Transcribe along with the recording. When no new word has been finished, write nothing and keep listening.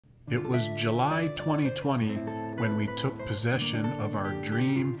It was July 2020 when we took possession of our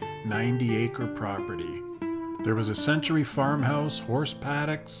dream 90-acre property. There was a century farmhouse, horse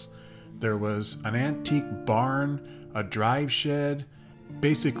paddocks, there was an antique barn, a drive shed,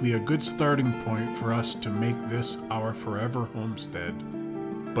 basically a good starting point for us to make this our forever homestead.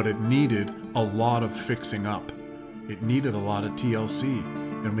 But it needed a lot of fixing up. It needed a lot of TLC,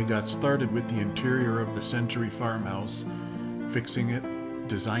 and we got started with the interior of the century farmhouse, fixing it,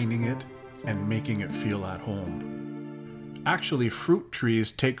 designing it, and making it feel at home. Actually, fruit trees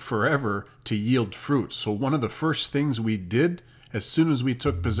take forever to yield fruit, so one of the first things we did as soon as we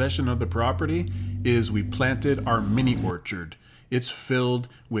took possession of the property is we planted our mini orchard. It's filled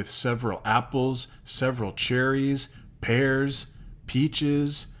with several apples, several cherries, pears,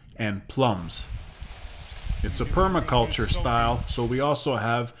 peaches, and plums. It's a permaculture style, so we also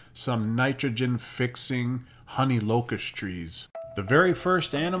have some nitrogen-fixing honey locust trees. The very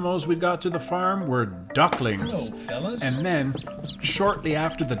first animals we got to the farm were ducklings. Hello, fellas. And then, shortly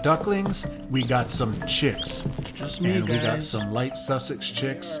after the ducklings, we got some chicks. Just me, And we got guys. some light Sussex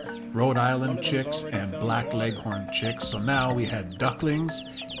chicks, Rhode Island chicks, and black leghorn chicks. So now we had ducklings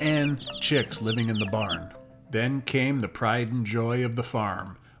and chicks living in the barn. Then came the pride and joy of the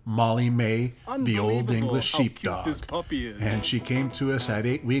farm, Molly May, the old English sheepdog. And she came to us at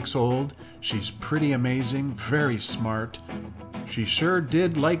 8 weeks old. She's pretty amazing, very smart. She sure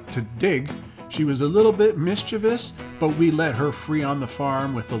did like to dig. She was a little bit mischievous, but we let her free on the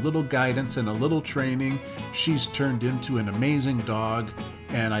farm with a little guidance and a little training. She's turned into an amazing dog,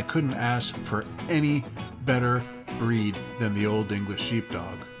 and I couldn't ask for any better breed than the old English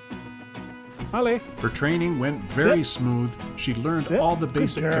sheepdog. Holly. Her training went very smooth. She learned all the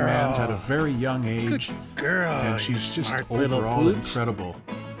basic commands at a very young age, Girl, and she's just smart little overall pooch. incredible.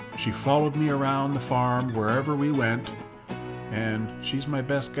 She followed me around the farm wherever we went, and she's my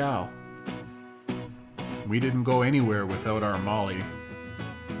best gal. We didn't go anywhere without our Molly.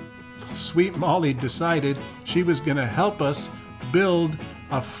 Sweet Molly decided she was going to help us build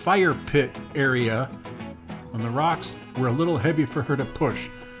a fire pit area. And the rocks were a little heavy for her to push,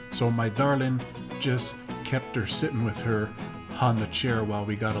 so my darling just kept her sitting with her on the chair while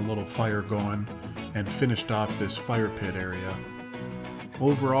we got a little fire going and finished off this fire pit area.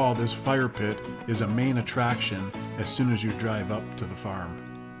 Overall, this fire pit is a main attraction as soon as you drive up to the farm.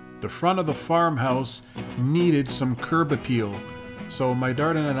 The front of the farmhouse needed some curb appeal, so my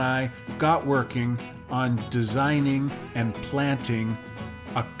darling and I got working on designing and planting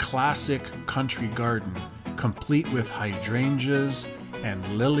a classic country garden, complete with hydrangeas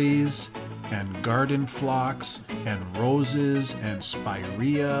and lilies and garden phlox and roses and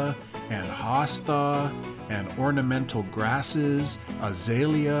spirea and hosta and ornamental grasses,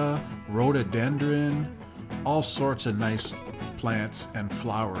 azalea, rhododendron, all sorts of nice plants and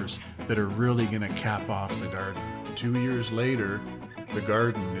flowers that are really going to cap off the garden. 2 years later, the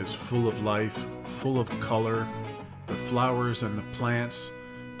garden is full of life, full of color. The flowers and the plants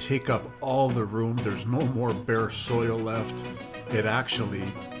take up all the room. There's no more bare soil left. It actually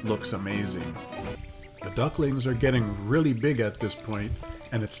looks amazing. The ducklings are getting really big at this point,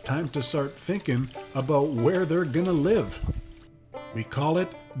 and it's time to start thinking about where they're gonna live. We call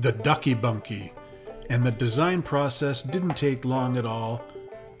it the Ducky Bunkie, and the design process didn't take long at all.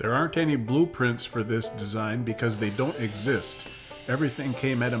 There aren't any blueprints for this design because they don't exist. Everything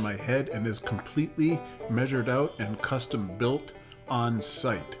came out of my head and is completely measured out and custom built on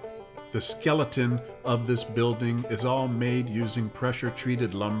site. The skeleton of this building is all made using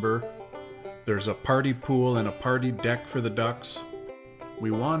pressure-treated lumber. There's a party pool and a party deck for the ducks.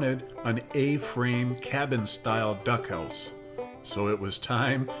 We wanted an A-frame cabin-style duck house, so it was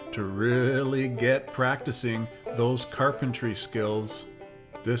time to really get practicing those carpentry skills.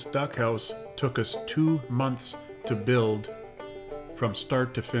 This duck house took us 2 months to build from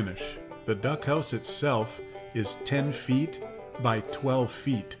start to finish. The duck house itself is 10 feet by 12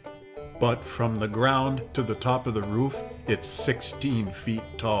 feet. But from the ground to the top of the roof, it's 16 feet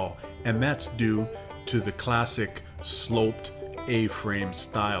tall, and that's due to the classic sloped A-frame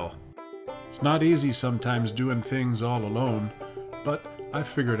style. It's not easy sometimes doing things all alone, but I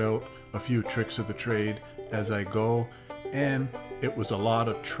figured out a few tricks of the trade as I go, and it was a lot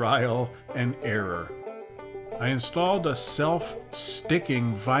of trial and error. I installed a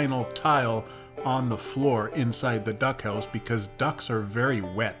self-sticking vinyl tile on the floor inside the duck house because ducks are very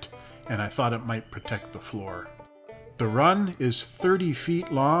wet, and I thought it might protect the floor. The run is 30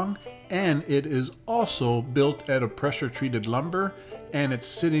 feet long, and it is also built out of pressure-treated lumber, and it's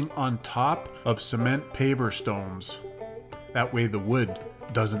sitting on top of cement paver stones. That way the wood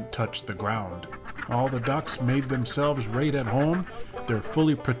doesn't touch the ground. All the ducks made themselves right at home. they're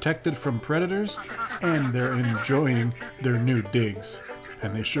fully protected from predators, and they're enjoying their new digs.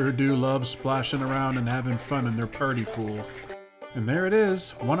 And they sure do love splashing around and having fun in their party pool. And there it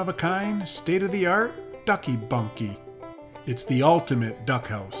is, one of a kind, state-of-the-art Ducky Bunkie. It's the ultimate duck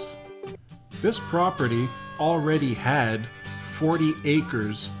house. This property already had 40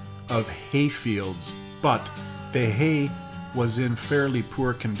 acres of hay fields, but the hay was in fairly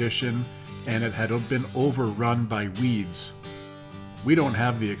poor condition and it had been overrun by weeds. We don't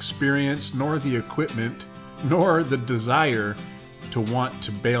have the experience, nor the equipment, nor the desire to want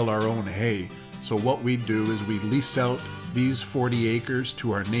to bale our own hay. So what we do is we lease out these 40 acres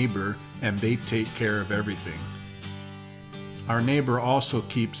to our neighbor and they take care of everything. Our neighbor also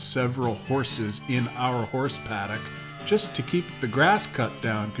keeps several horses in our horse paddock just to keep the grass cut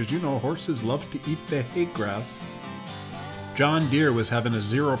down, because you know horses love to eat the hay grass. John Deere was having a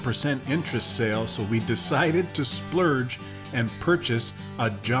 0% interest sale, so we decided to splurge and purchase a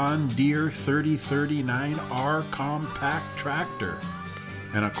John Deere 3039R compact tractor.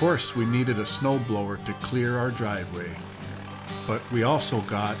 And of course we needed a snowblower to clear our driveway. But we also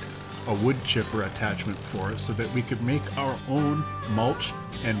got a wood chipper attachment for us so that we could make our own mulch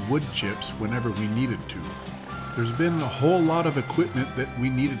and wood chips whenever we needed to. There's been a whole lot of equipment that we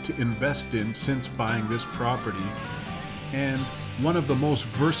needed to invest in since buying this property, and one of the most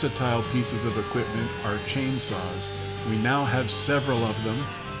versatile pieces of equipment are chainsaws. We now have several of them.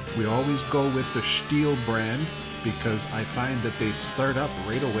 We always go with the Stihl brand because I find that they start up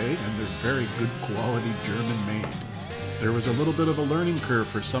right away and they're very good quality German made. There was a little bit of a learning curve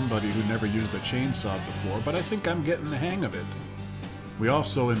for somebody who never used a chainsaw before, but I think I'm getting the hang of it. We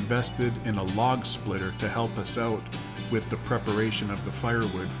also invested in a log splitter to help us out with the preparation of the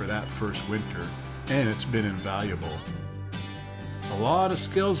firewood for that first winter, and it's been invaluable. A lot of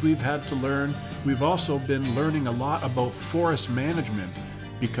skills we've had to learn. We've also been learning a lot about forest management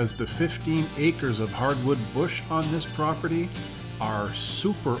because the 15 acres of hardwood bush on this property are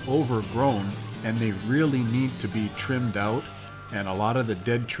super overgrown and they really need to be trimmed out, and a lot of the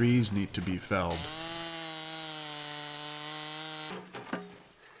dead trees need to be felled.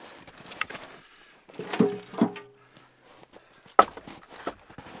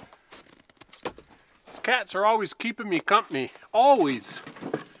 These cats are always keeping me company. Always.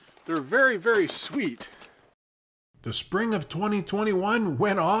 They're very, very sweet. The spring of 2021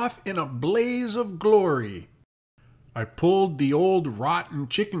 went off in a blaze of glory. I pulled the old rotten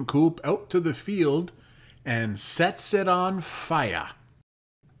chicken coop out to the field and sets it on fire.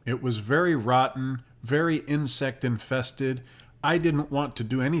 It was very rotten, very insect infested. I didn't want to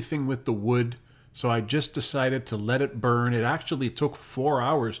do anything with the wood, so I just decided to let it burn. It actually took 4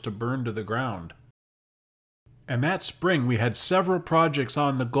 hours to burn to the ground. And that spring we had several projects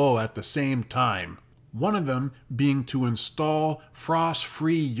on the go at the same time. One of them being to install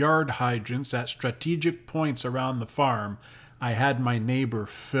frost-free yard hydrants at strategic points around the farm. I had my neighbor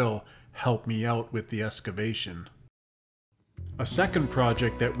Phil help me out with the excavation. A second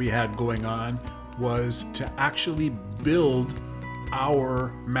project that we had going on was to actually build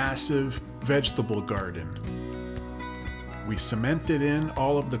our massive vegetable garden. We cemented in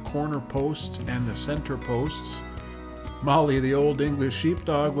all of the corner posts and the center posts. Molly, the old English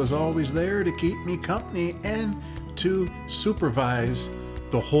sheepdog, was always there to keep me company and to supervise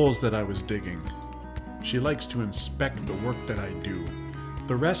the holes that I was digging. She likes to inspect the work that I do.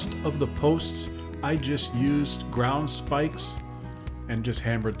 The rest of the posts, I just used ground spikes and just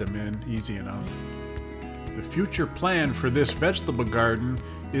hammered them in, easy enough. The future plan for this vegetable garden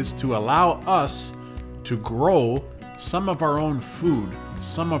is to allow us to grow some of our own food,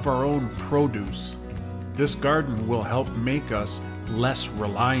 some of our own produce. This garden will help make us less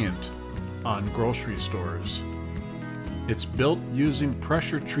reliant on grocery stores. It's built using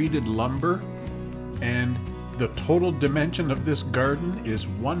pressure-treated lumber, and the total dimension of this garden is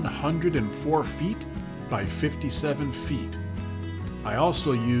 104 feet by 57 feet. I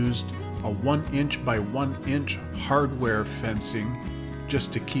also used a 1-inch by 1-inch hardware fencing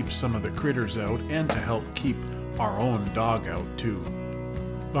just to keep some of the critters out and to help keep our own dog out too.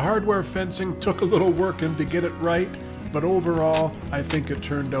 The hardware fencing took a little working to get it right, but overall I think it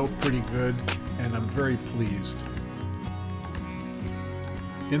turned out pretty good and I'm very pleased.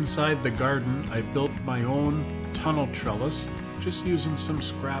 Inside the garden I built my own tunnel trellis, just using some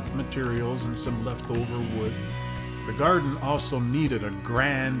scrap materials and some leftover wood. The garden also needed a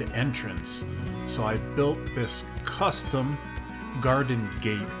grand entrance, so I built this custom garden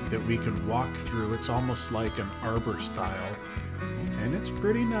gate that we can walk through. It's almost like an arbor style, and it's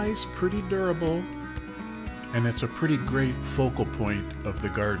pretty nice, pretty durable, and it's a pretty great focal point of the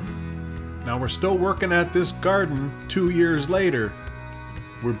garden. Now we're still working at this garden 2 years later,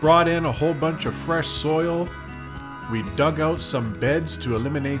 We brought in a whole bunch of fresh soil. We dug out some beds to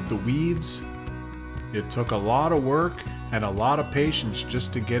eliminate the weeds. It took a lot of work and a lot of patience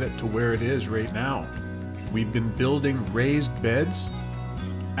just to get it to where it is right now. We've been building raised beds,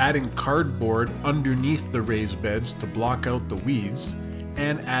 adding cardboard underneath the raised beds to block out the weeds,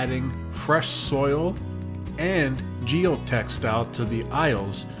 and adding fresh soil and geotextile to the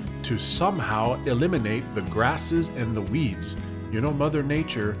aisles to somehow eliminate the grasses and the weeds. You know, Mother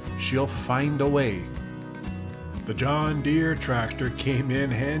Nature, she'll find a way. The John Deere tractor came in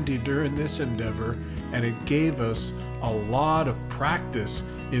handy during this endeavor, and it gave us a lot of practice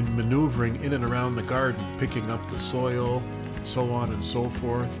in maneuvering in and around the garden, picking up the soil, so on and so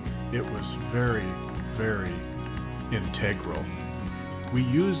forth. It was very, very integral. We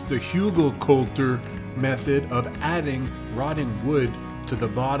used the Hugelcoulter method of adding rotting wood to the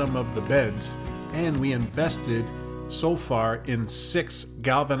bottom of the beds, and we invested so far in 6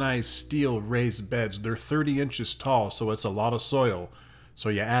 galvanized steel raised beds. They're 30 inches tall, so it's a lot of soil. So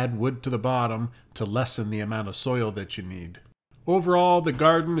you add wood to the bottom to lessen the amount of soil that you need. Overall, the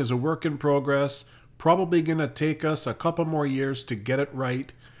garden is a work in progress, probably going to take us a couple more years to get it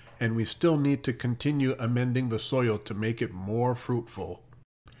right, and we still need to continue amending the soil to make it more fruitful.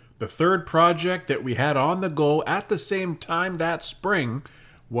 The third project that we had on the go at the same time that spring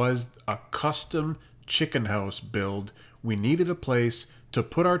was a custom chicken house build. We needed a place to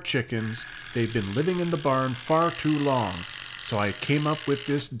put our chickens. They've been living in the barn far too long. So I came up with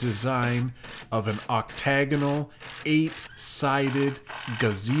this design of an octagonal, 8-sided,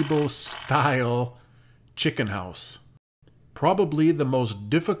 gazebo-style chicken house. Probably the most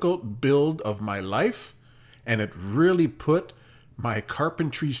difficult build of my life, and it really put my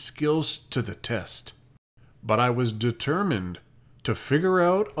carpentry skills to the test. But I was determined to figure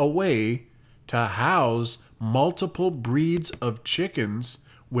out a way to house multiple breeds of chickens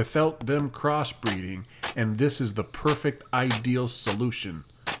without them crossbreeding, and this is the perfect ideal solution.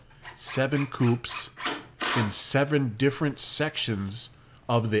 7 coops in 7 different sections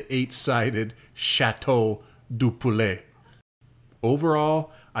of the 8-sided Chateau du Poulet.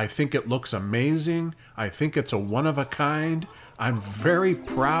 Overall, I think it looks amazing. I think it's a one-of-a-kind. I'm very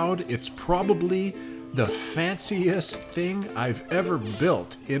proud. It's probably the fanciest thing I've ever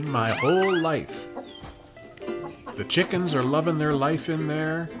built in my whole life. The chickens are loving their life in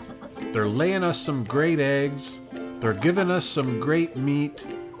there. They're laying us some great eggs. They're giving us some great meat.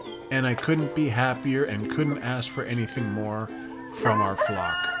 And I couldn't be happier and couldn't ask for anything more from our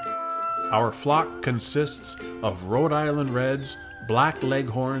flock. Our flock consists of Rhode Island Reds, Black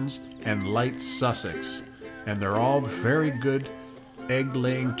Leghorns, and Light Sussex. And they're all very good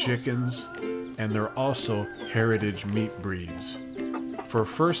egg-laying chickens, and they're also heritage meat breeds. For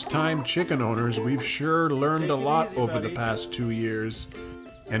first-time chicken owners, we've sure learned a lot over the past 2 years,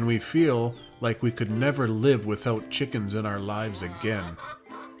 and we feel like we could never live without chickens in our lives again.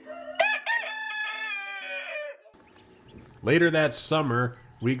 Later that summer,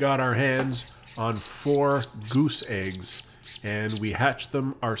 we got our hands on 4 goose eggs, and we hatched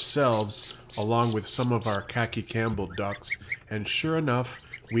them ourselves along with some of our Khaki Campbell ducks, and sure enough,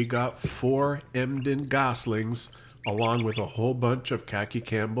 we got 4 Emden goslings along with a whole bunch of Khaki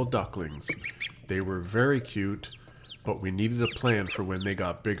Campbell ducklings. They were very cute, but we needed a plan for when they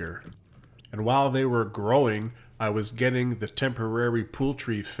got bigger. And while they were growing, I was getting the temporary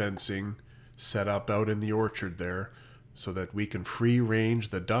poultry fencing set up out in the orchard there so that we can free range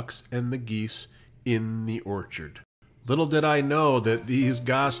the ducks and the geese in the orchard. Little did I know that these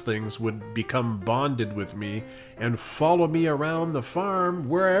goslings would become bonded with me and follow me around the farm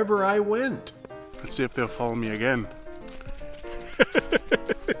wherever I went. Let's see if they'll follow me again.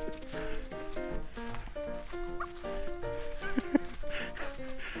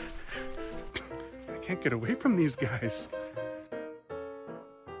 I can't get away from these guys.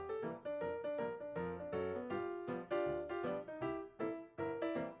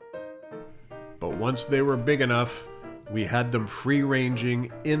 But once they were big enough, we had them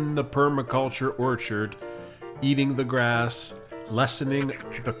free-ranging in the permaculture orchard, eating the grass, lessening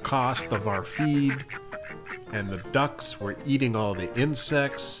the cost of our feed, and the ducks were eating all the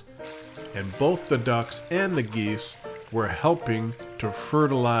insects, and both the ducks and the geese were helping to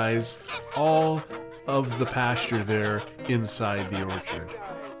fertilize all of the pasture there inside the orchard.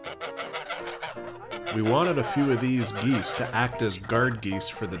 We wanted a few of these geese to act as guard geese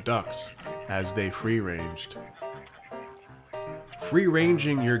for the ducks as they free-ranged.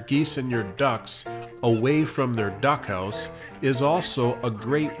 Free-ranging your geese and your ducks away from their duck house is also a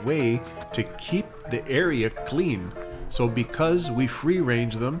great way to keep the area clean. So because we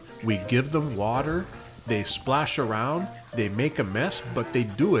free-range them, we give them water, They splash around, they make a mess, but they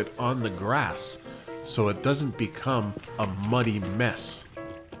do it on the grass, so it doesn't become a muddy mess.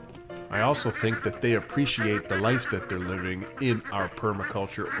 I also think that they appreciate the life that they're living in our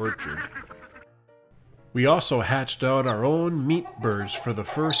permaculture orchard. We also hatched out our own meat burrs for the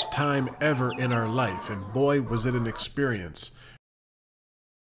first time ever in our life, and boy was it an experience.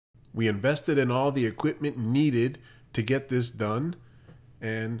 We invested in all the equipment needed to get this done,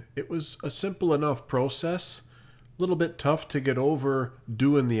 and it was a simple enough process. A little bit tough to get over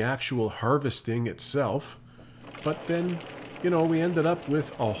doing the actual harvesting itself, but then, you know, we ended up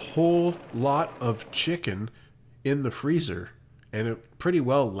with a whole lot of chicken in the freezer, and it pretty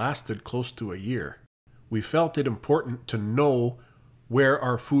well lasted close to a year. We felt it important to know where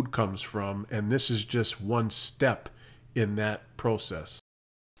our food comes from, and this is just one step in that process.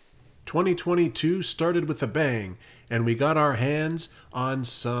 2022 started with a bang, and we got our hands on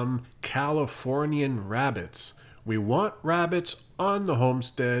some Californian rabbits. We want rabbits on the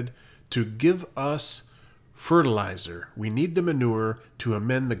homestead to give us fertilizer. We need the manure to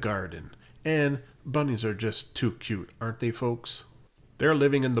amend the garden. And bunnies are just too cute, aren't they, folks? They're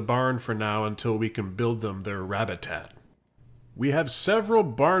living in the barn for now until we can build them their rabbitat. We have several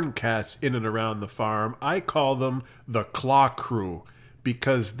barn cats in and around the farm. I call them the Claw Crew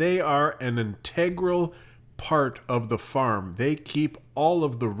because they are an integral part of the farm. They keep all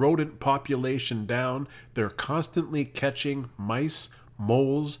of the rodent population down. They're constantly catching mice,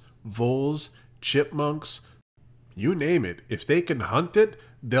 moles, voles, chipmunks, you name it. If they can hunt it,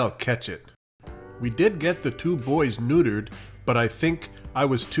 they'll catch it. We did get the 2 boys neutered, but I think I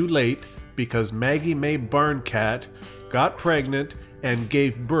was too late because Maggie May Barn Cat got pregnant and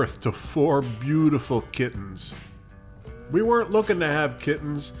gave birth to 4 beautiful kittens. We weren't looking to have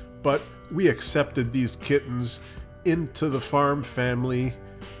kittens, but we accepted these kittens into the farm family,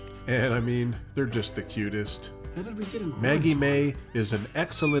 and I mean, they're just the cutest. How did we get in? Maggie May is an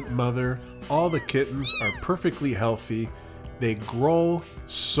excellent mother. All the kittens are perfectly healthy. They grow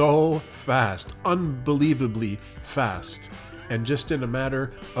so fast, unbelievably fast. And just in a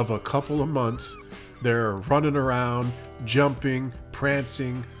matter of a couple of months, they're running around, jumping,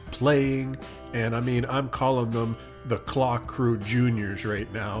 prancing, playing, and I mean, I'm calling them the Claw Crew Juniors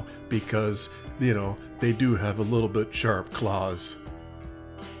right now because, you know, they do have a little bit sharp claws.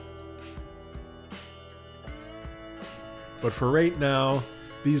 But for right now,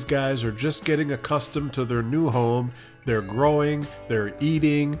 these guys are just getting accustomed to their new home. They're growing, they're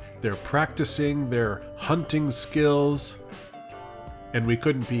eating, they're practicing their hunting skills. And we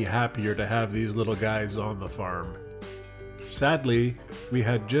couldn't be happier to have these little guys on the farm. Sadly, we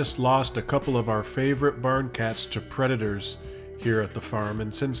had just lost a couple of our favorite barn cats to predators here at the farm,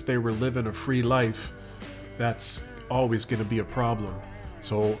 and since they were living a free life, that's always going to be a problem.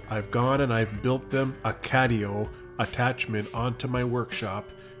 So I've gone and I've built them a catio attachment onto my workshop.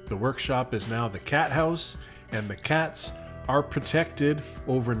 The workshop is now the cat house, and the cats are protected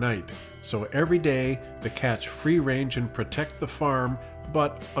overnight. So every day the cats free range and protect the farm,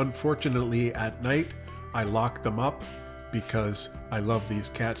 but unfortunately at night I lock them up because I love these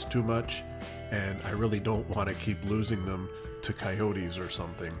cats too much and I really don't want to keep losing them to coyotes or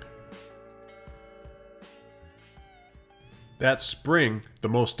something. That spring, the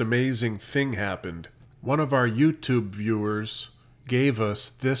most amazing thing happened. One of our YouTube viewers gave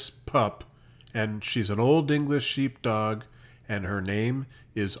us this pup, and she's an Old English sheepdog, and her name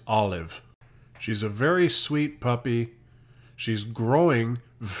is Olive. She's a very sweet puppy. She's growing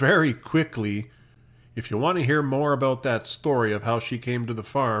very quickly. If you want to hear more about that story of how she came to the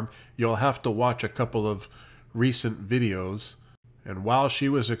farm, you'll have to watch a couple of recent videos. And while she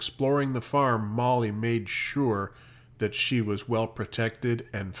was exploring the farm, Molly made sure that she was well protected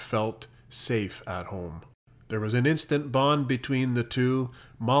and felt safe at home. There was an instant bond between the two.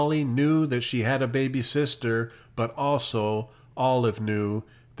 Molly knew that she had a baby sister, but also Olive knew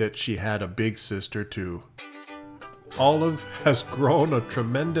that she had a big sister too. Olive has grown a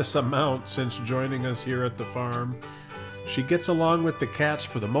tremendous amount since joining us here at the farm. She gets along with the cats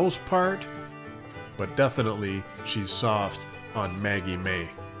for the most part, but definitely she's soft on Maggie May.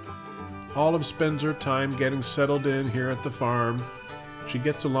 Olive spends her time getting settled in here at the farm. She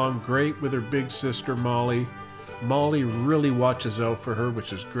gets along great with her big sister Molly. Molly really watches out for her,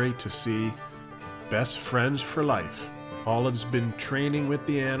 which is great to see. Best friends for life. Olive's been training with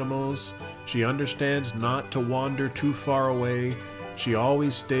the animals. She understands not to wander too far away. She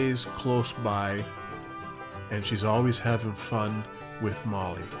always stays close by. And she's always having fun with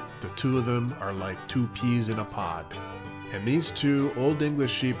Molly. The two of them are like 2 peas in a pod. And these 2 Old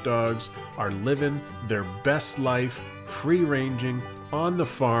English sheepdogs are living their best life, free-ranging on the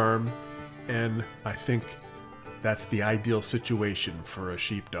farm, and I think that's the ideal situation for a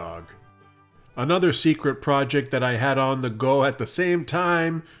sheepdog. Another secret project that I had on the go at the same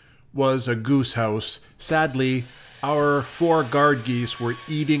time was a goose house. Sadly, our 4 guard geese were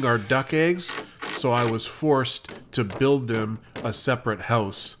eating our duck eggs, so I was forced to build them a separate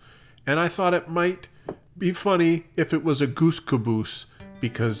house. And I thought it might be funny if it was a goose caboose,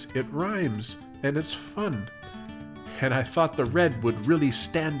 because it rhymes and it's fun. And I thought the red would really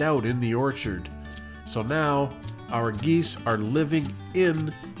stand out in the orchard. So now our geese are living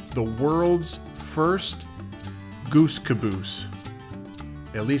in the world's first goose caboose.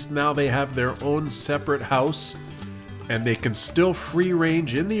 At least now they have their own separate house, and they can still free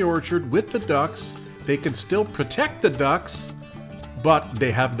range in the orchard with the ducks. They can still protect the ducks, but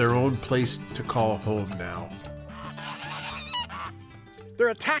they have their own place to call home now. They're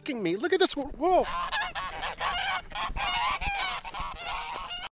attacking me. Look at this one. Whoa.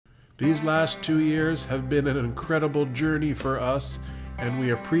 These last 2 years have been an incredible journey for us, and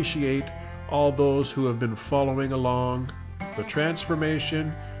we appreciate all those who have been following along. The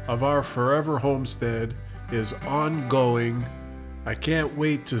transformation of our forever homestead is ongoing. I can't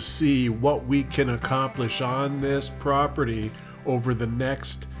wait to see what we can accomplish on this property over the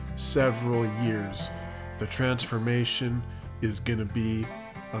next several years. The transformation is gonna be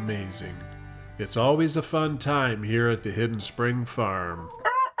amazing. It's always a fun time here at the Hidden Spring Farm.